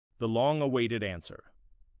The long-awaited answer.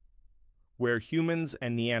 Where humans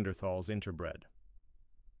and Neanderthals interbred.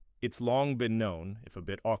 It's long been known, if a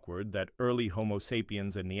bit awkward, that early Homo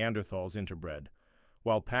sapiens and Neanderthals interbred.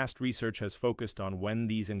 While past research has focused on when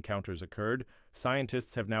these encounters occurred,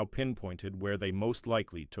 scientists have now pinpointed where they most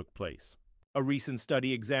likely took place. A recent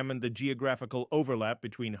study examined the geographical overlap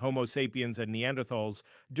between Homo sapiens and Neanderthals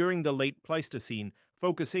during the late Pleistocene,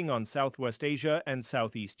 focusing on Southwest Asia and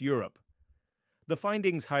Southeast Europe. The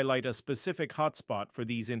findings highlight a specific hotspot for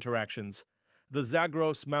these interactions: the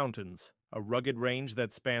Zagros Mountains, a rugged range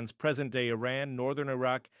that spans present-day Iran, northern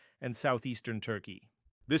Iraq, and southeastern Turkey.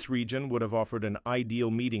 This region would have offered an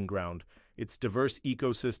ideal meeting ground. Its diverse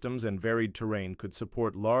ecosystems and varied terrain could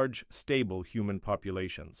support large, stable human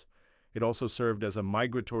populations. It also served as a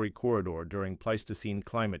migratory corridor during Pleistocene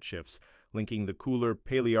climate shifts, linking the cooler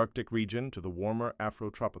Palearctic region to the warmer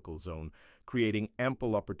Afrotropical zone, creating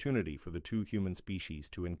ample opportunity for the two human species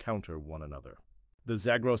to encounter one another. The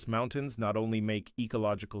Zagros Mountains not only make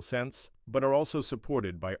ecological sense, but are also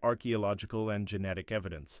supported by archaeological and genetic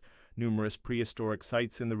evidence. Numerous prehistoric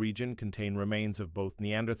sites in the region contain remains of both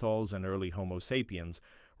Neanderthals and early Homo sapiens,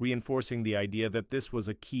 reinforcing the idea that this was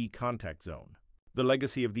a key contact zone. The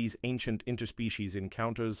legacy of these ancient interspecies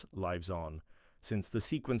encounters lives on. Since the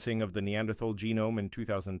sequencing of the Neanderthal genome in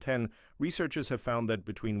 2010, researchers have found that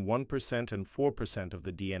between 1% and 4% of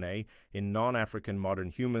the DNA in non-African modern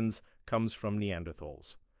humans comes from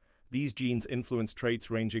Neanderthals. These genes influence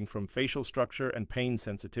traits ranging from facial structure and pain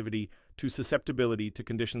sensitivity to susceptibility to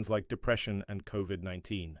conditions like depression and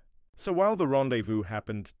COVID-19. So while the rendezvous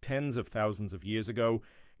happened tens of thousands of years ago,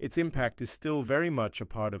 its impact is still very much a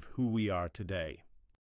part of who we are today.